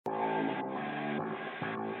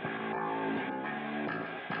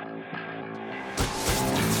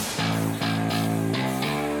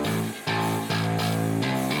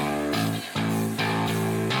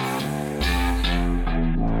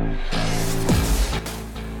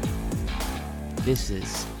This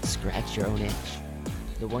is Scratch Your Own Itch,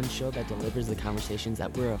 the one show that delivers the conversations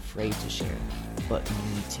that we're afraid to share, but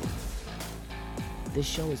need to. This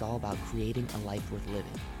show is all about creating a life worth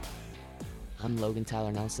living. I'm Logan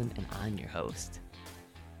Tyler Nelson, and I'm your host.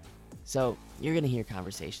 So, you're going to hear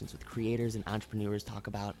conversations with creators and entrepreneurs talk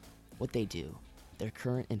about what they do, their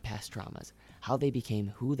current and past traumas, how they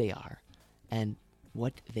became who they are, and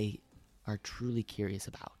what they are truly curious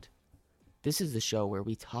about. This is the show where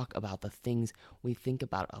we talk about the things we think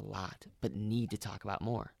about a lot, but need to talk about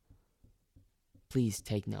more. Please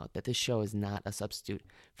take note that this show is not a substitute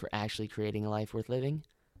for actually creating a life worth living,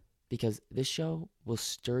 because this show will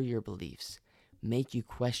stir your beliefs, make you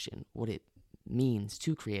question what it means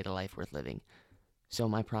to create a life worth living. So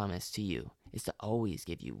my promise to you is to always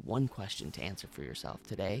give you one question to answer for yourself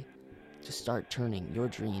today to start turning your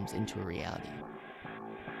dreams into a reality.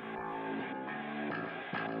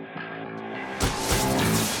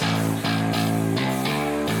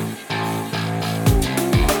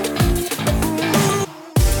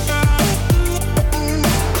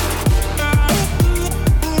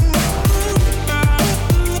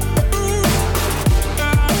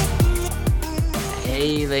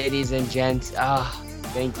 Ladies and gents,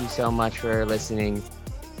 thank you so much for listening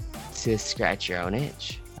to Scratch Your Own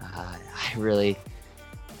Itch. I really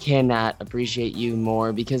cannot appreciate you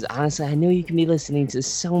more because honestly, I know you can be listening to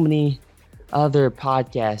so many other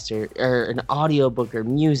podcasts or an audiobook or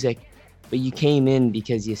music, but you came in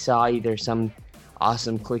because you saw either some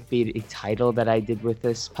awesome clickbait title that I did with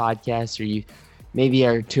this podcast, or you maybe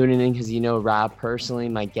are tuning in because you know Rob personally,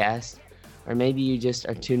 my guest. Or maybe you just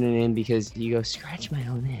are tuning in because you go, scratch my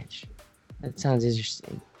own itch. That sounds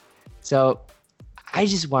interesting. So I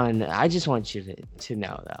just want you to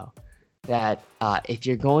know, though, that if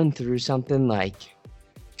you're going through something like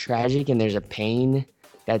tragic and there's a pain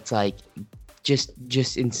that's like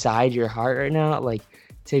just inside your heart right now, like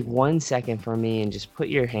take 1 second for me and just put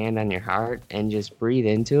your hand on your heart and just breathe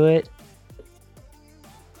into it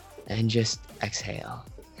and just exhale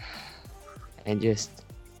and just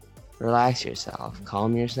relax yourself,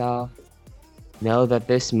 calm yourself. Know that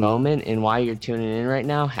this moment and why you're tuning in right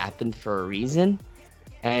now happened for a reason,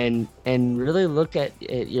 and really look at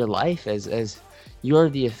your life as you're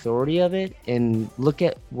the authority of it, and look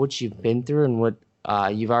at what you've been through and what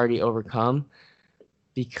you've already overcome,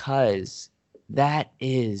 because that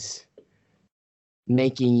is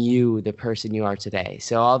making you the person you are today.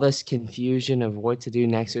 So all this confusion of what to do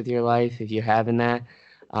next with your life, if you're having that,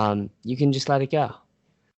 you can just let it go.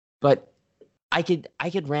 But I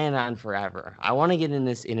could rant on forever. I want to get in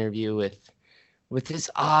this interview with this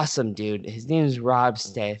awesome dude. His name is Rob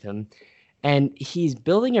Statham, and he's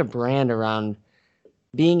building a brand around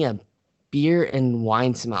being a beer and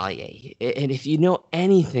wine sommelier. And if you know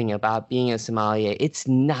anything about being a sommelier, it's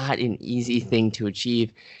not an easy thing to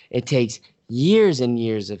achieve. It takes years and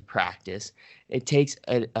years of practice. It takes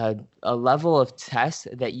a level of test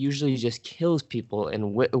that usually just kills people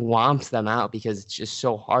and womps them out because it's just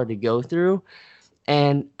so hard to go through.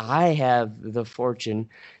 And I have the fortune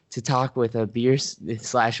to talk with a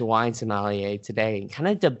beer/wine sommelier today and kind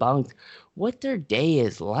of debunk what their day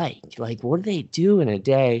is like. Like, what do they do in a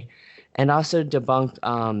day? And also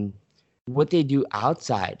debunk what they do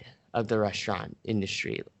outside of the restaurant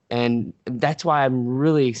industry. And that's why I'm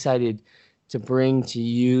really excited to bring to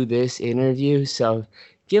you this interview. So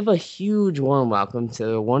give a huge warm welcome to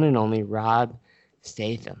the one and only Rob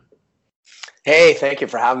Statham. Hey, thank you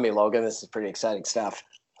for having me, Logan. This is pretty exciting stuff.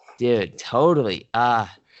 Dude, totally.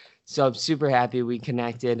 So I'm super happy we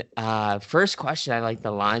connected. First question I'd like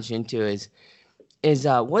to launch into is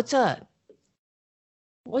what's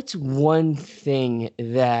one thing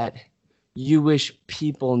that you wish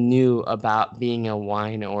people knew about being a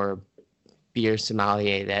wine or beer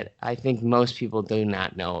sommelier that I think most people do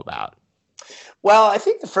not know about? Well, I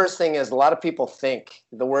think the first thing is a lot of people think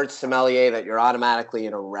the word sommelier that you're automatically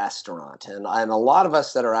in a restaurant. And a lot of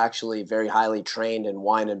us that are actually very highly trained in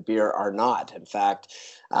wine and beer are not. In fact,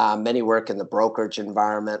 many work in the brokerage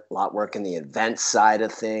environment, a lot work in the event side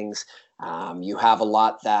of things. You have a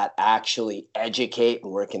lot that actually educate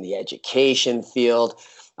and work in the education field.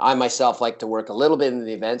 I myself like to work a little bit in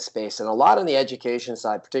the event space and a lot on the education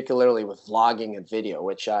side, particularly with vlogging and video,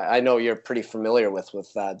 which I know you're pretty familiar with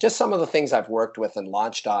just some of the things I've worked with and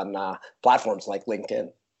launched on platforms like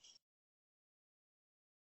LinkedIn.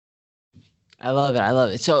 I love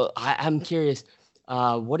it. So I'm curious,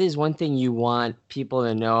 what is one thing you want people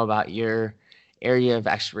to know about your area of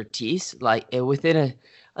expertise, like within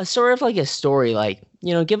a sort of like a story, like,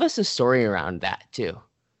 give us a story around that too.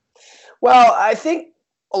 Well, I think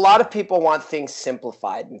A lot of people want things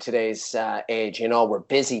simplified in today's age. You know, we're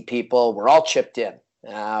busy people. We're all chipped in.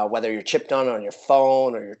 Whether you're chipped on your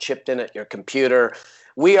phone or you're chipped in at your computer,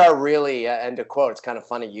 we are really, and to quote, it's kind of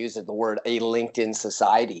funny using the word a LinkedIn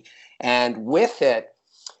society. And with it,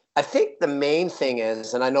 I think the main thing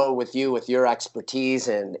is, and I know with you, with your expertise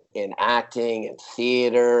in acting and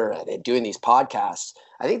theater and in doing these podcasts,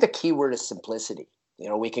 I think the key word is simplicity. You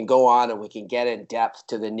know, we can go on and we can get in depth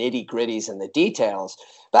to the nitty gritties and the details.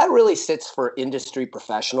 That really sits for industry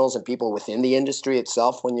professionals and people within the industry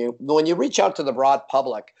itself. When you reach out to the broad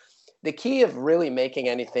public, the key of really making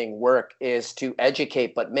anything work is to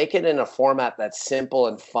educate, but make it in a format that's simple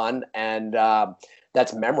and fun and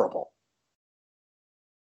that's memorable.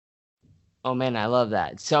 Oh man, I love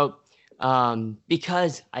that. So,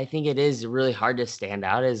 because I think it is really hard to stand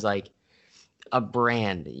out as like a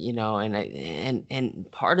brand,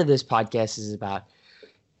 and part of this podcast is about,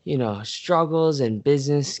 struggles and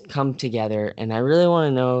business come together. And I really want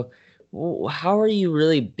to know, how are you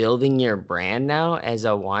really building your brand now as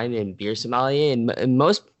a wine and beer sommelier? And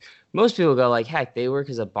most people go like, heck, they work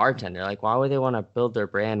as a bartender. Like, why would they want to build their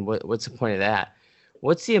brand? What's the point of that?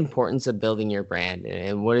 What's the importance of building your brand,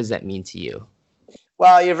 and what does that mean to you?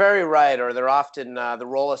 Well, you're very right. Or they're often the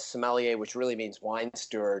role of sommelier, which really means wine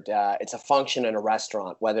steward. It's a function in a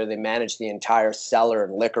restaurant, whether they manage the entire cellar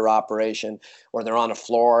and liquor operation, or they're on a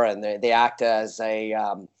floor and they act as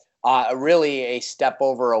really a step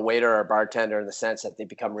over a waiter or bartender in the sense that they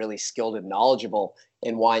become really skilled and knowledgeable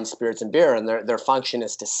in wine, spirits, and beer, and their function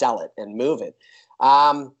is to sell it and move it.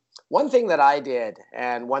 One thing that I did,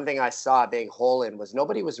 and one thing I saw a big hole in, was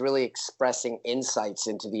nobody was really expressing insights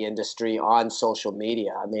into the industry on social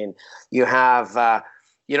media. I mean, you have,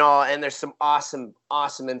 and there's some awesome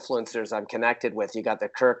influencers I'm connected with. You got the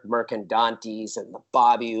Kirk Mercandantes and the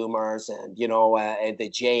Bobby Umars and, and the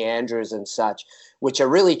Jay Andrews and such, which are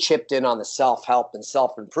really chipped in on the self-help and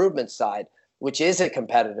self-improvement side, which is a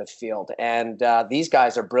competitive field. And these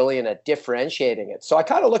guys are brilliant at differentiating it. So I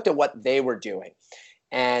kind of looked at what they were doing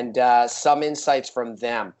and some insights from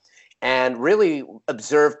them, and really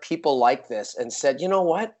observed people like this and said, you know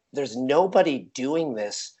what? There's nobody doing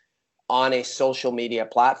this on a social media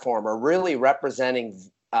platform or really representing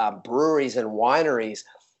breweries and wineries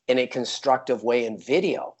in a constructive way in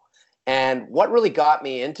video. And what really got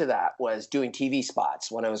me into that was doing TV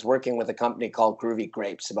spots. When I was working with a company called Groovy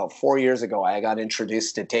Grapes about 4 years ago, I got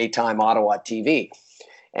introduced to daytime Ottawa TV.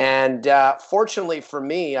 And fortunately for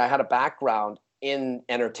me, I had a background in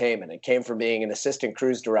entertainment. It came from being an assistant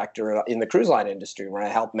cruise director in the cruise line industry, where I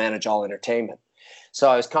helped manage all entertainment. So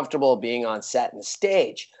I was comfortable being on set and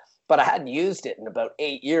stage, but I hadn't used it in about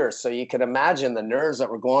 8 years. So you can imagine the nerves that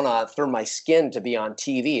were going on through my skin to be on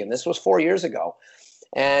TV. And this was 4 years ago.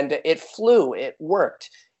 And it flew, it worked.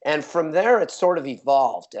 And from there, it sort of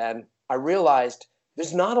evolved. And I realized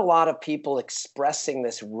there's not a lot of people expressing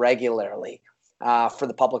this regularly for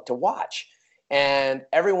the public to watch. And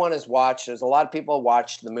everyone has watched. There's a lot of people who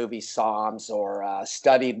watched the movie Psalms or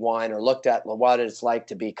studied wine or looked at what it's like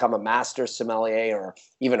to become a master sommelier, or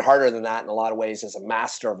even harder than that in a lot of ways, as a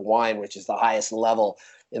master of wine, which is the highest level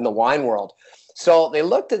in the wine world. So they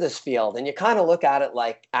looked at this field, and you kind of look at it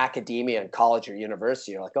like academia and college or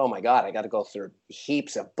university. You're like, oh my God, I got to go through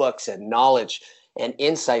heaps of books and knowledge and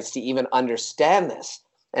insights to even understand this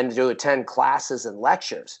and to attend classes and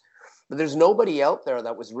lectures. But there's nobody out there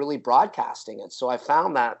that was really broadcasting it. So I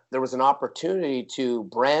found that there was an opportunity to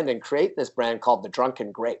brand and create this brand called The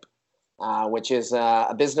Drunken Grape, which is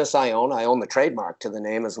a business I own. I own the trademark to the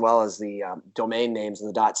name as well as the domain names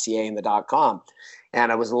of the .ca and the .com.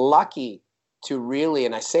 And I was lucky to really,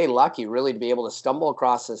 and I say lucky, really to be able to stumble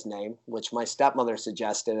across this name, which my stepmother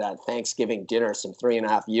suggested at Thanksgiving dinner some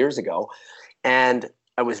 3.5 years ago. And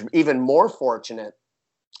I was even more fortunate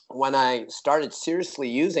when I started seriously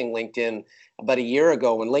using LinkedIn about a year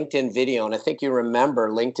ago, when LinkedIn video, and I think you remember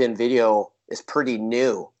LinkedIn video is pretty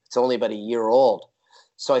new. It's only about a year old.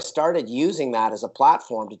 So I started using that as a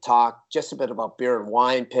platform to talk just a bit about beer and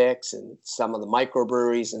wine picks and some of the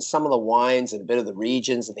microbreweries and some of the wines and a bit of the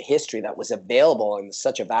regions and the history that was available in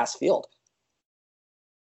such a vast field.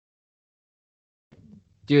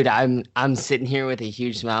 Dude, I'm sitting here with a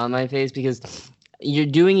huge smile on my face because you're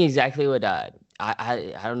doing exactly what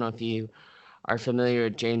I don't know if you are familiar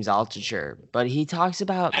with James Altucher, but he talks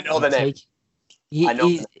about I know the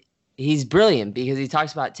name. He's brilliant because he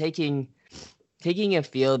talks about taking a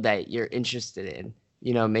field that you're interested in.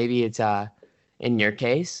 Maybe it's in your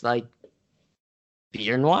case like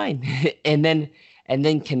beer and wine, and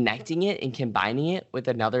then connecting it and combining it with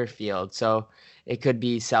another field. So it could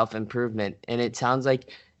be self-improvement, and it sounds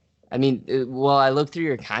like, I mean, well, I looked through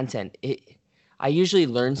your content. I usually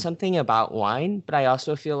learn something about wine, but I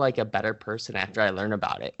also feel like a better person after I learn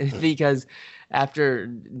about it because after,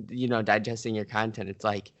 digesting your content, it's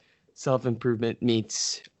like self-improvement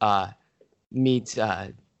meets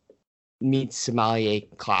sommelier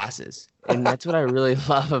classes. And that's what I really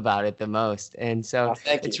love about it the most. And so Oh,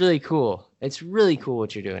 thank you. it's really cool. It's really cool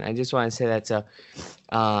what you're doing. I just want to say that. So,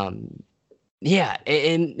 um, yeah,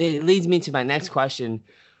 and it leads me to my next question,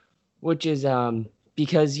 which is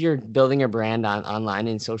because you're building a brand online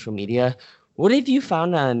and social media, what have you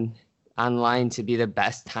found online to be the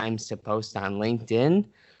best times to post on LinkedIn?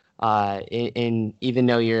 In even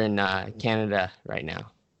though you're in Canada right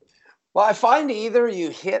now. Well, I find either you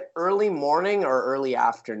hit early morning or early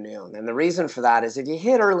afternoon. And the reason for that is if you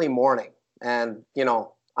hit early morning, and,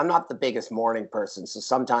 I'm not the biggest morning person, so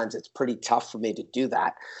sometimes it's pretty tough for me to do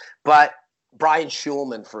that. But Brian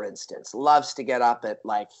Schulman, for instance, loves to get up at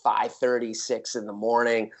like 5:30, 6 in the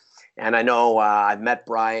morning. And I know I've met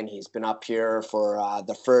Brian. He's been up here for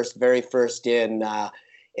the very first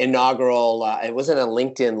inaugural, it wasn't a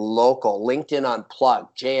LinkedIn local, LinkedIn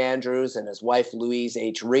Unplugged. Jay Andrews and his wife, Louise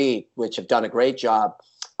H. Reed, which have done a great job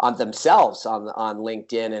on themselves on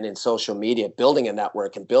LinkedIn and in social media, building a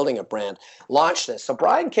network and building a brand, launched this. So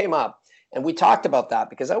Brian came up and we talked about that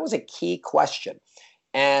because that was a key question.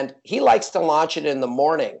 And he likes to launch it in the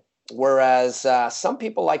morning, whereas some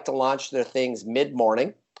people like to launch their things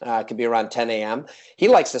mid-morning. It could be around 10 a.m. He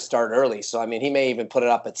likes to start early. So, I mean, he may even put it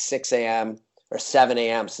up at 6 a.m. or 7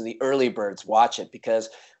 a.m. so the early birds watch it. Because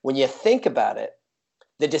when you think about it,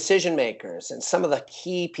 the decision makers and some of the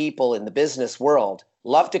key people in the business world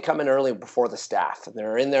love to come in early before the staff. And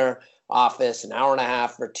they're in their office an hour and a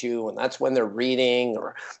half or two, and that's when they're reading,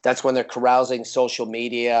 or that's when they're carousing social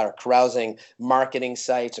media or carousing marketing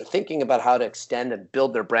sites or thinking about how to extend and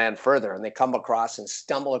build their brand further. And they come across and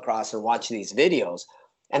stumble across and watch these videos,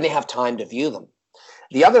 and they have time to view them.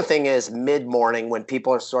 The other thing is mid-morning when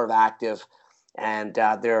people are sort of active and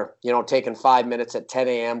they're, taking 5 minutes at 10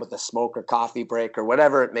 a.m. with a smoke or coffee break or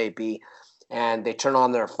whatever it may be. And they turn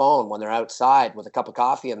on their phone when they're outside with a cup of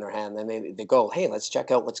coffee in their hand. And they go, hey, let's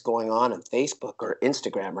check out what's going on Facebook or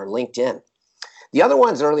Instagram or LinkedIn. The other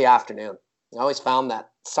one's early afternoon. I always found that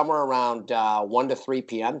somewhere around 1 to 3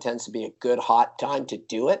 p.m. tends to be a good hot time to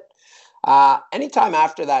do it. Anytime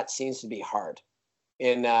after that seems to be hard,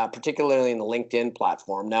 particularly in the LinkedIn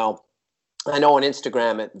platform. Now, I know on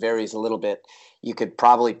Instagram it varies a little bit. You could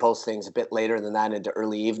probably post things a bit later than that into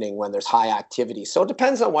early evening when there's high activity. So it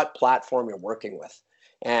depends on what platform you're working with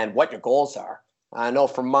and what your goals are. I know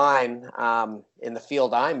for mine, in the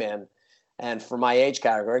field I'm in, and for my age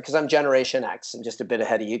category, because I'm Generation X, I'm just a bit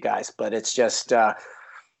ahead of you guys, but it's just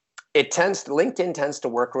LinkedIn tends to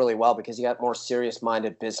work really well because you got more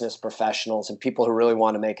serious-minded business professionals and people who really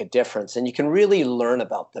want to make a difference, and you can really learn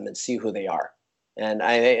about them and see who they are. And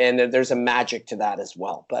there's a magic to that as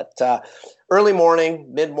well. But early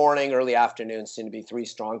morning, mid-morning, early afternoon seem to be 3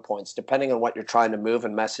 strong points, depending on what you're trying to move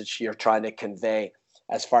and message you're trying to convey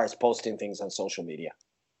as far as posting things on social media.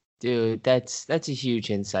 Dude, that's a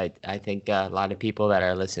huge insight. I think a lot of people that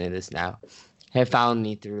are listening to this now have found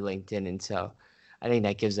me through LinkedIn. And so I think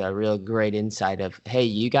that gives a real great insight of, hey,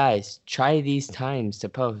 you guys, try these times to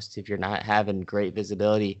post if you're not having great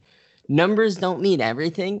visibility. Numbers don't mean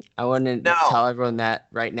everything. I want to tell everyone that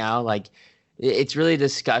right now. Like, it's really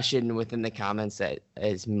discussion within the comments that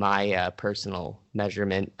is my personal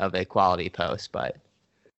measurement of a quality post. But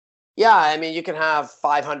yeah, I mean, you can have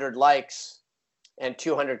 500 likes and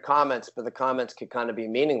 200 comments, but the comments could kind of be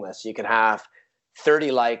meaningless. You could have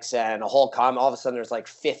 30 likes and a whole comment. All of a sudden, there's like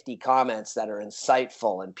 50 comments that are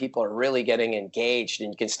insightful and people are really getting engaged,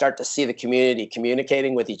 and you can start to see the community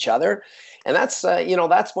communicating with each other. And that's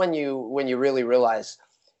that's when you really realize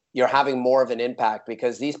you're having more of an impact,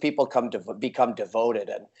 because these people become devoted.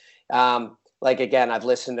 And like, again, I've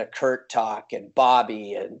listened to Kurt talk and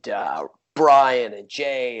Bobby and Brian and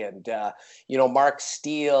Jay and Mark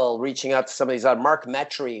Steele reaching out to some of these Mark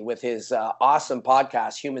Metry with his awesome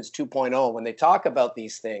podcast Humans 2.0. When they talk about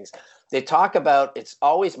these things, they talk about it's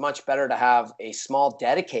always much better to have a small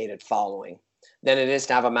dedicated following than it is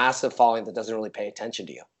to have a massive following that doesn't really pay attention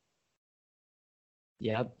to you.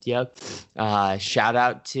 Yep. Shout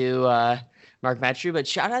out to Mark Metry, but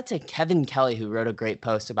shout out to Kevin Kelly, who wrote a great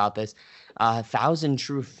post about this. 1,000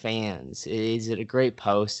 True Fans is a great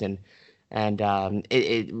post, and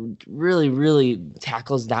it really, really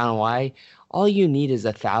tackles down why all you need is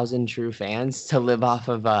 1,000 true fans to live off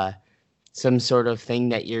of some sort of thing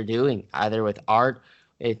that you're doing, either with art,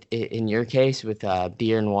 in your case with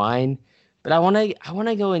beer and wine. But I want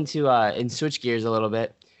to go into and switch gears a little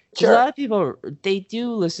bit. Sure. A lot of people, they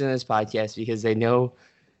do listen to this podcast because they know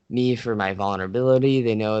me for my vulnerability.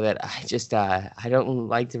 They know that I just I don't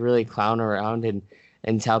like to really clown around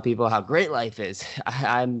and tell people how great life is.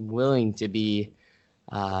 I'm willing to be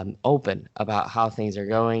open about how things are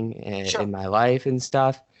going Sure. in my life and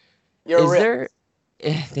stuff. You're Is real. there,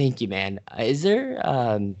 thank you, man. Is there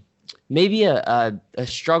maybe a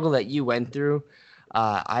struggle that you went through,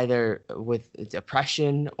 either with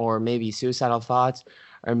depression or maybe suicidal thoughts,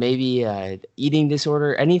 or maybe eating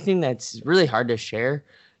disorder, anything that's really hard to share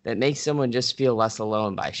that makes someone just feel less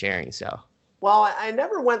alone by sharing so? Well, I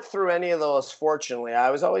never went through any of those, fortunately.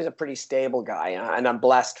 I was always a pretty stable guy, and I'm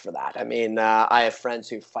blessed for that. I mean, I have friends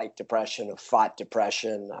who fight depression, who fought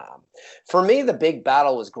depression. For me, the big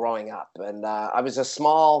battle was growing up. And I was a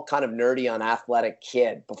small, kind of nerdy, unathletic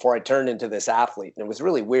kid before I turned into this athlete. And it was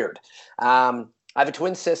really weird. I have a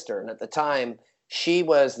twin sister, and at the time, she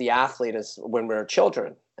was the athlete as when we were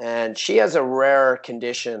children. And she has a rare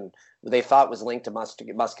condition they thought was linked to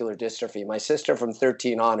muscular dystrophy. My sister, from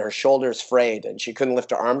 13 on, her shoulders frayed and she couldn't lift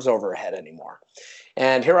her arms over her head anymore.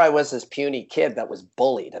 And here I was, this puny kid that was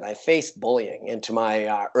bullied, and I faced bullying into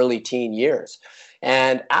my early teen years.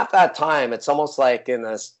 And at that time, it's almost like in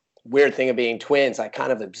this weird thing of being twins, I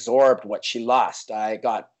kind of absorbed what she lost. I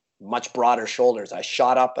got much broader shoulders. I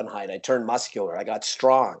shot up in height. I turned muscular. I got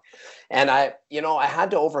strong. And I had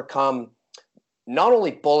to overcome not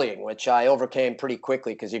only bullying, which I overcame pretty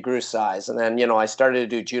quickly because you grew size. And then, I started to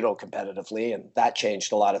do judo competitively, and that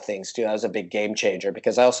changed a lot of things too. That was a big game changer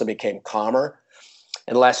because I also became calmer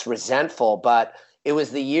and less resentful. But it was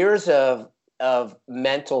the years of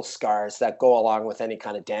mental scars that go along with any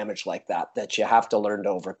kind of damage like that you have to learn to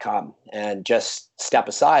overcome and just step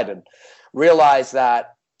aside and realize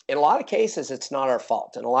that in a lot of cases, it's not our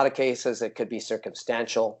fault. In a lot of cases, it could be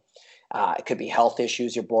circumstantial. It could be health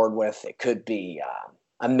issues you're born with. It could be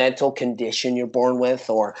a mental condition you're born with,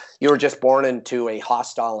 or you were just born into a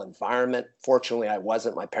hostile environment. Fortunately, I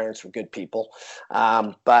wasn't. My parents were good people.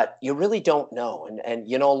 But you really don't know. And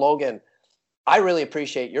Logan, I really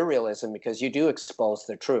appreciate your realism because you do expose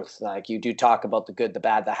the truth. Like, you do talk about the good, the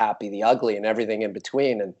bad, the happy, the ugly, and everything in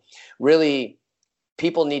between. And really,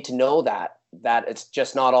 people need to know that it's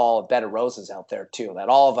just not all a bed of roses out there too. That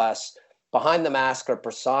all of us, behind the mask or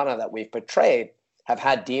persona that we've portrayed, have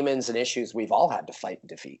had demons and issues we've all had to fight and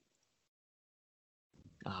defeat.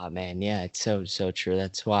 Oh man, yeah, it's so true.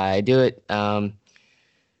 That's why I do it.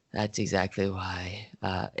 That's exactly why.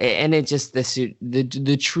 And it just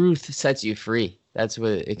the truth sets you free. That's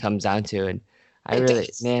what it comes down to. And I It really,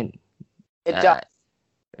 does. man, It does.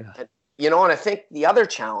 uh, And I think the other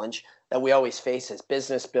challenge that we always face as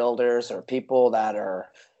business builders or people that are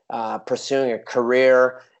pursuing a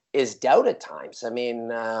career is doubt at times. I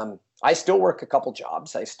mean, I still work a couple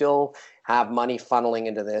jobs. I still have money funneling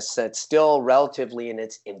into this. It's still relatively in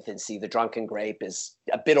its infancy. The Drunken Grape is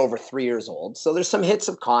a bit over 3 years old. So there's some hits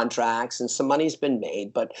of contracts and some money's been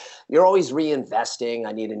made, but you're always reinvesting.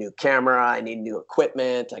 I need a new camera. I need new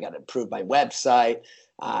equipment. I got to improve my website.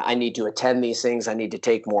 I need to attend these things. I need to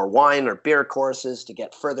take more wine or beer courses to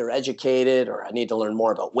get further educated, or I need to learn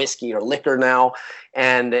more about whiskey or liquor now.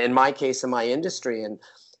 And in my case, in my industry, and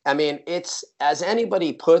I mean, it's, as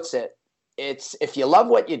anybody puts it, it's, if you love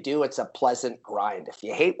what you do, it's a pleasant grind. If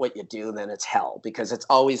you hate what you do, then it's hell, because it's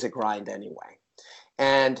always a grind anyway.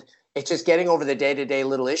 And it's just getting over the day-to-day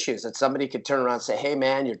little issues that somebody could turn around and say, hey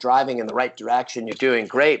man, you're driving in the right direction, you're doing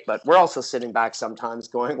great. But we're also sitting back sometimes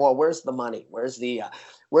going, well, where's the money? Where's the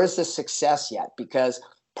success yet? Because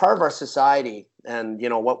part of our society and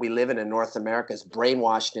what we live in North America is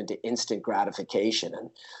brainwashed into instant gratification. And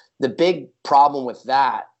the big problem with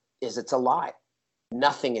that is it's a lie.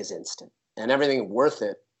 Nothing is instant, and everything worth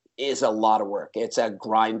it is a lot of work. It's a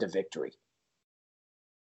grind to victory.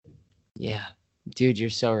 yeah, dude,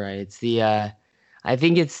 you're so right. It's I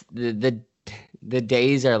think it's the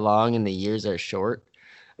days are long and the years are short.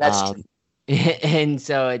 That's true. Um, and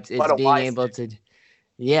so What it's a being wise able thing. to.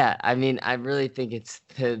 Yeah, I mean, I really think it's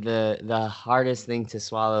the hardest thing to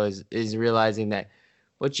swallow is realizing that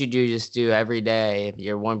what you just do every day, if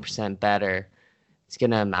you're 1% better, it's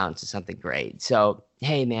gonna amount to something great. So,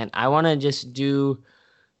 hey man, I wanna just do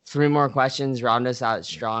three more questions, round us out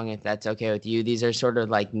strong if that's okay with you. These are sort of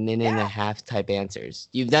like minute and a Yeah, half type answers.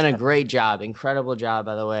 You've done a sure. great job, incredible job,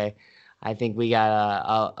 by the way. I think we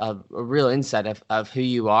got a real insight of who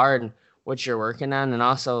you are and what you're working on, and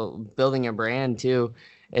also building a brand too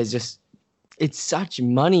is just it's such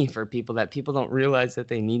money for people that people don't realize that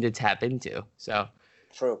they need to tap into. So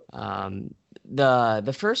True. um,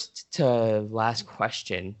 the first to last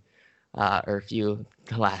question, or if you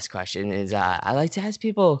the last question is I like to ask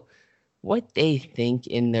people what they think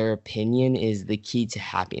in their opinion is the key to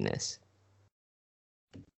happiness.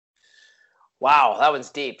 Wow, that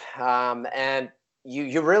was deep. And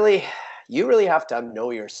you really have to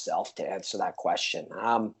know yourself to answer that question.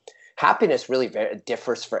 Happiness really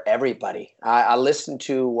differs for everybody. I listened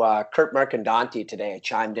to Kurt Mercandanti today. I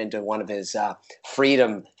chimed into one of his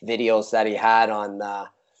freedom videos that he had on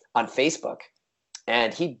Facebook,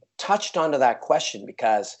 and he touched onto that question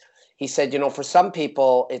because he said, for some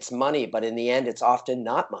people it's money, but in the end, it's often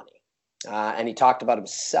not money. And he talked about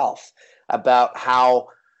himself, about how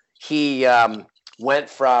he went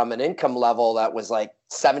from an income level that was like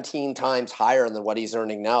 17 times higher than what he's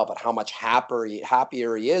earning now, but how much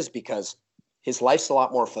happier he is because his life's a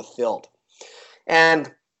lot more fulfilled.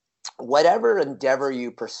 And whatever endeavor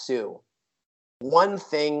you pursue, one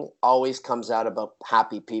thing always comes out about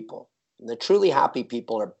happy people. And the truly happy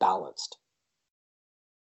people are balanced.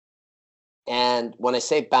 And when I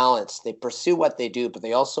say balanced, they pursue what they do, but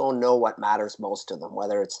they also know what matters most to them,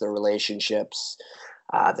 whether it's their relationships,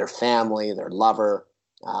 their family, their lover.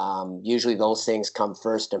 Usually those things come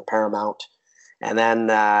first and paramount. And then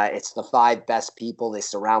it's the 5 best people they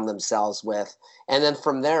surround themselves with. And then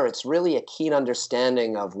from there, it's really a keen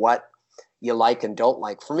understanding of what you like and don't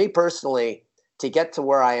like. For me personally, to get to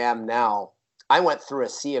where I am now, I went through a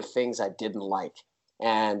sea of things I didn't like.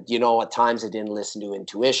 And, at times I didn't listen to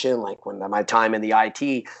intuition, like when my time in the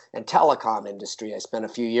IT and telecom industry, I spent a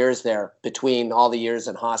few years there between all the years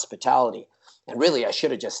in hospitality. And really, I should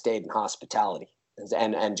have just stayed in hospitality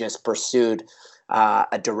and just pursued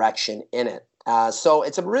a direction in it. So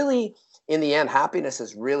it's a really, in the end, happiness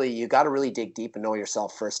is really, you got to really dig deep and know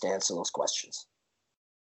yourself first to answer those questions.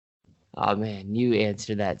 Oh man, you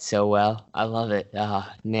answered that so well. I love it. Oh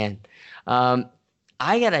man.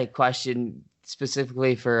 I got a question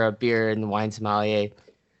specifically for a beer and wine sommelier.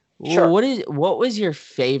 Sure. What was your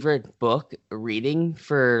favorite book reading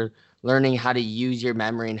for learning how to use your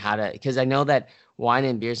memory and how to, because I know that wine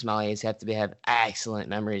and beer sommeliers have excellent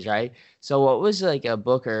memories, right? So what was like a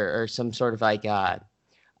book or some sort of like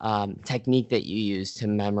technique that you use to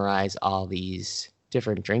memorize all these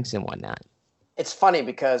different drinks and whatnot? It's funny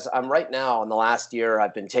because I'm right now in the last year,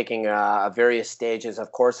 I've been taking various stages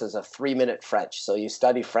of courses of 3-minute French. So you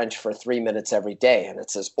study French for 3 minutes every day, and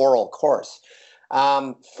it's this oral course.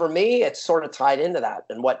 For me, it's sort of tied into that.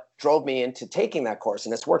 And what drove me into taking that course,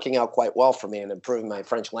 and it's working out quite well for me and improving my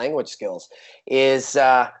French language skills, is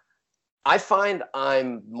I find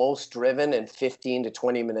I'm most driven in 15 to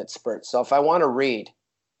 20-minute spurts. So if I want to read,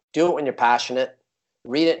 do it when you're passionate.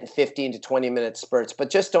 Read it in 15 to 20-minute spurts, but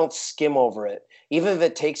just don't skim over it. Even if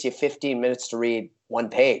it takes you 15 minutes to read one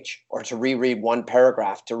page or to reread one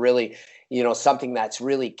paragraph, to really, something that's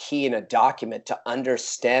really key in a document, to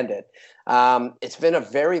understand it. It's been a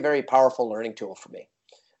very, very powerful learning tool for me.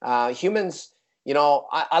 Humans,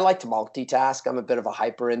 I like to multitask. I'm a bit of a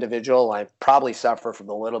hyper individual. I probably suffer from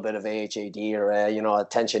a little bit of ADHD or,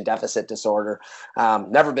 attention deficit disorder.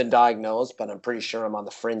 Never been diagnosed, but I'm pretty sure I'm on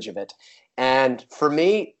the fringe of it. And for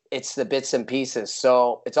me, it's the bits and pieces.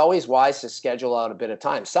 So it's always wise to schedule out a bit of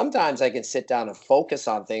time. Sometimes I can sit down and focus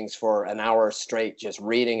on things for an hour straight, just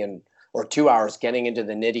reading, or 2 hours getting into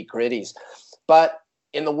the nitty gritties. But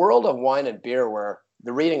in the world of wine and beer, where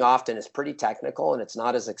the reading often is pretty technical and it's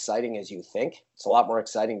not as exciting as you think, it's a lot more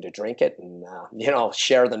exciting to drink it and,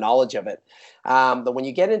 share the knowledge of it. But when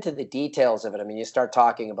you get into the details of it, you start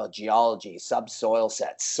talking about geology, subsoil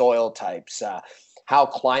sets, soil types, how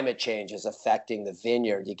climate change is affecting the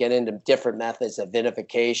vineyard. You get into different methods of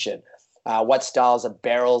vinification, what styles of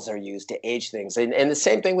barrels are used to age things. And the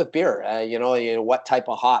same thing with beer. What type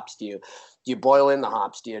of hops do you boil in the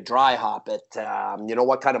hops? Do you dry hop it?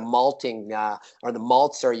 What kind of malting or the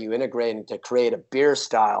malts are you integrating to create a beer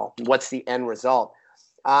style? What's the end result?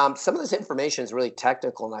 Some of this information is really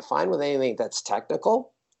technical. And I find with anything that's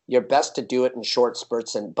technical, you're best to do it in short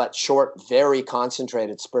spurts, but short, very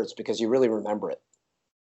concentrated spurts, because you really remember it.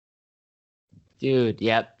 Dude,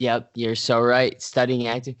 yep. You're so right. Studying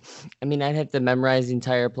acting. I'd have to memorize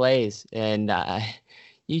entire plays, and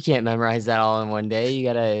you can't memorize that all in one day. You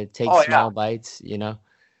gotta take small bites, Yeah,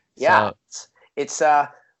 So, it's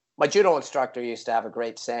my judo instructor used to have a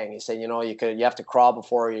great saying. He said, you have to crawl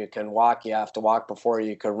before you can walk. You have to walk before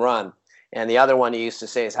you can run. And the other one he used to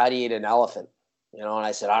say is, how do you eat an elephant? And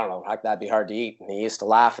I said, I don't know. That'd be hard to eat. And he used to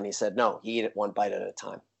laugh and he said, no, you eat it one bite at a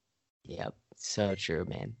time. yep, so true,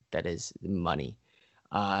 man. That is money.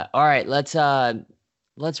 All right, let's round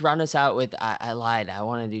us out with. I lied. I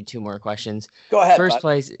want to do 2 more questions. Go ahead. First bud.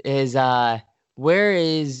 place is where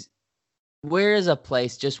is a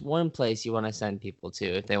place, just one place you want to send people to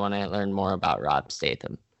if they want to learn more about Rob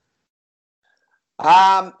Statham?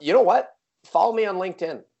 You know what? Follow me on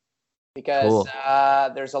LinkedIn. because Cool.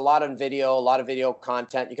 there's a lot of video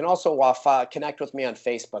content. You can also connect with me on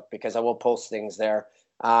Facebook because I will post things there.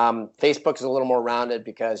 Facebook is a little more rounded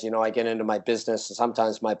because, I get into my business and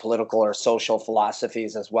sometimes my political or social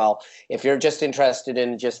philosophies as well. If you're just interested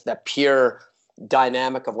in just the pure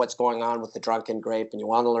dynamic of what's going on with the Drunken Grape and you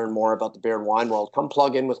want to learn more about the beer and wine world, come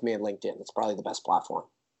plug in with me on LinkedIn. It's probably the best platform.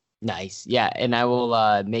 Nice. Yeah. And I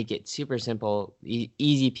will make it super simple,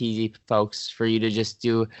 easy peasy, folks, for you to just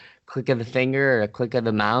do a click of the finger or a click of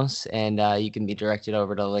the mouse, and you can be directed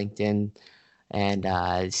over to LinkedIn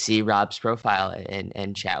and see Rob's profile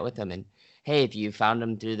and chat with him. And hey, if you found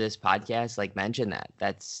him through this podcast, like, mention that.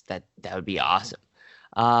 That would be awesome.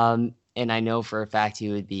 And I know for a fact he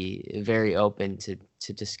would be very open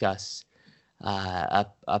to discuss a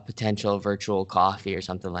potential virtual coffee or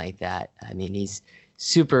something like that. I mean, he's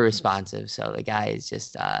super responsive. So the guy is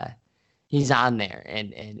just he's on there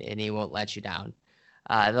and he won't let you down.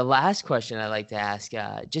 The last question I like to ask,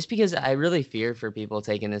 just because I really fear for people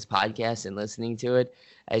taking this podcast and listening to it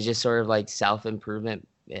as just sort of like self-improvement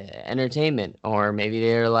entertainment, or maybe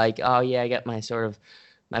they're like, oh yeah, I got my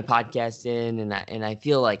podcast in and I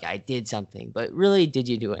feel like I did something, but really, did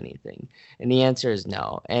you do anything? And the answer is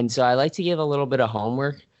no. And so I like to give a little bit of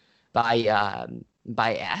homework by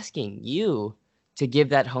asking you to give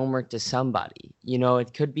that homework to somebody.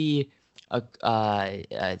 It could be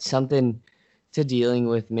something to dealing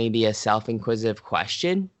with maybe a self-inquisitive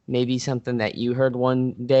question, maybe something that you heard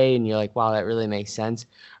one day and you're like, wow, that really makes sense.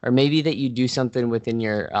 Or maybe that you do something within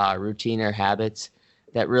your routine or habits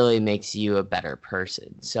that really makes you a better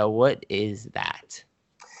person. So what is that?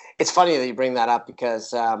 It's funny that you bring that up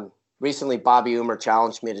because recently Bobby Umer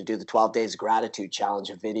challenged me to do the 12 Days of Gratitude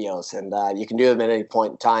Challenge of videos. And you can do them at any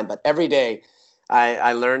point in time. But every day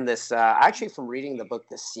I learned this actually from reading the book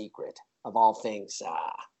The Secret, of all things,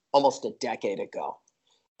 almost a decade ago.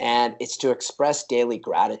 And it's to express daily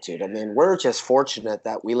gratitude. I mean, we're just fortunate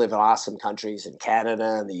that we live in awesome countries in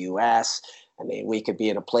Canada and the US. I mean, we could be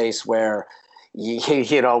in a place where,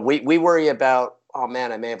 we worry about, oh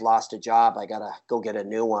man, I may have lost a job. I got to go get a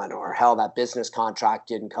new one. Or hell, that business contract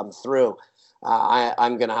didn't come through.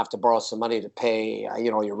 I'm going to have to borrow some money to pay,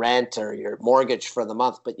 your rent or your mortgage for the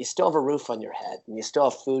month, but you still have a roof on your head and you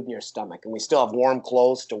still have food in your stomach and we still have warm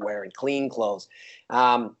clothes to wear and clean clothes.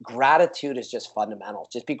 Gratitude is just fundamental.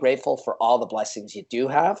 Just be grateful for all the blessings you do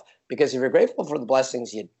have, because if you're grateful for the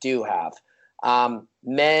blessings you do have,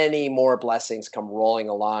 many more blessings come rolling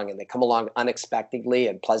along, and they come along unexpectedly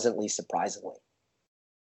and pleasantly surprisingly.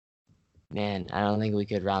 Man, I don't think we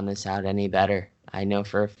could round this out any better. I know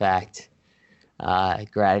for a fact.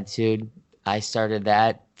 Gratitude. I started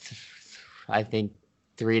that, I think,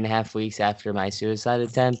 3.5 weeks after my suicide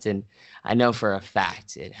attempt. And I know for a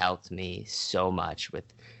fact it helped me so much with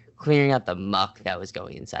clearing out the muck that was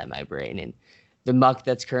going inside my brain and the muck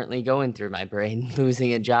that's currently going through my brain,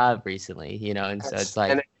 losing a job recently, and so it's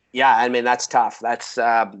like, yeah, I mean, that's tough. That's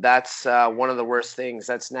one of the worst things.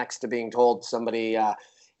 That's next to being told somebody,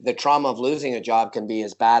 the trauma of losing a job can be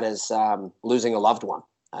as bad as losing a loved one.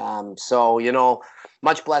 So,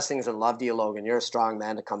 much blessings and love to you, Logan. You're a strong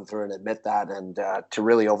man to come through and admit that, and to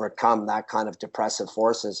really overcome that kind of depressive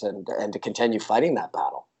forces and to continue fighting that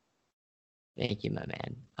battle. Thank you, my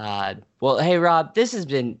man. Well, hey, Rob, this has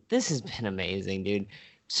been amazing, dude.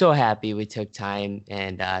 So happy we took time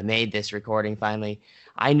and made this recording finally.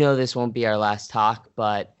 I know this won't be our last talk,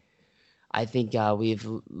 but I think we've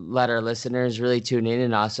let our listeners really tune in,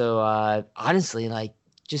 and also, honestly, like,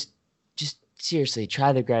 just seriously,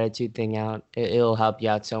 try the gratitude thing out. It'll help you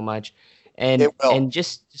out so much, and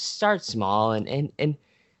just start small. And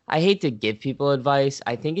I hate to give people advice.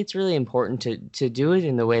 I think it's really important to do it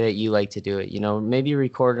in the way that you like to do it. Maybe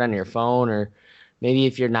record it on your phone, or maybe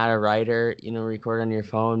if you're not a writer, record on your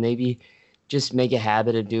phone. Maybe just make a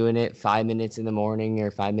habit of doing it 5 minutes in the morning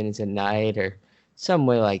or 5 minutes at night or some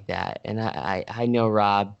way like that. And I know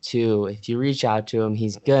Rob too. If you reach out to him,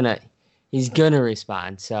 he's gonna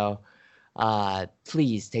respond. So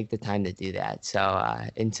please take the time to do that. So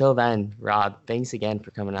until then, Rob, thanks again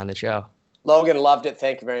for coming on the show. Logan, loved it.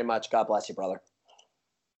 Thank you very much. God bless you, brother.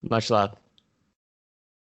 Much love.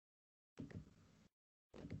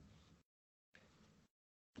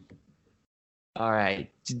 All right.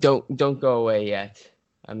 Don't go away yet.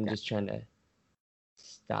 I'm just trying to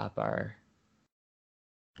stop our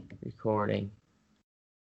recording.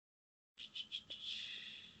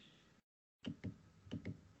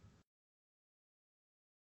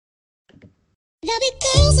 There'll be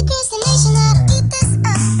girls across the nation that'll eat this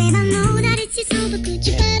up. Babe, I know that it's your soul, but could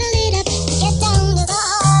you bottle it up? Get down to the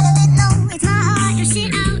heart of it. No, it's my heart. Your shit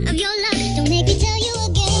out of your luck. Don't make me tell you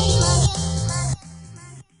again.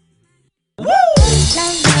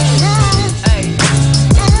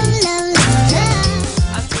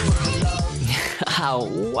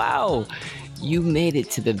 go. You made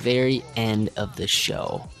it to the very end of the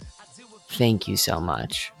show. Thank you so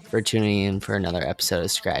much for tuning in for another episode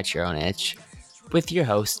of Scratch Your Own Itch with your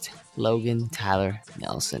host, Logan Tyler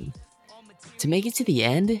Nelson. To make it to the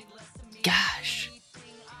end, gosh,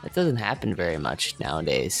 that doesn't happen very much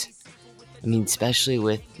nowadays. I mean, especially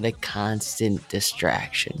with the constant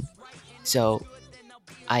distraction. So,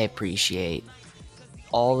 I appreciate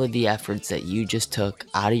all of the efforts that you just took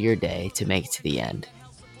out of your day to make it to the end.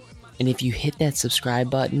 And if you hit that subscribe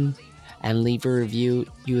button and leave a review,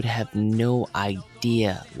 you would have no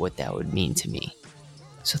idea what that would mean to me.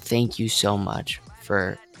 So thank you so much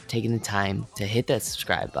for taking the time to hit that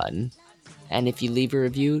subscribe button. And if you leave a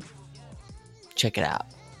review, check it out.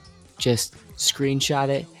 Just screenshot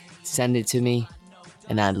it, send it to me,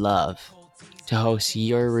 and I'd love to host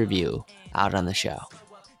your review out on the show.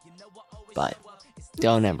 But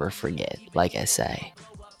don't ever forget, like I say,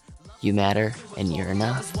 you matter and you're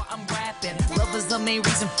enough. Love is the main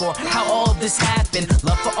reason for how all this happened.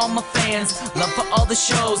 Love for all my fans, love for all the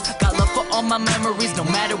shows. Got love for all my memories, no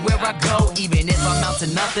matter where I go. Even if I'm out to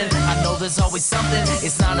nothing, I know there's always something.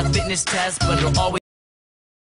 It's not a fitness test, but it'll always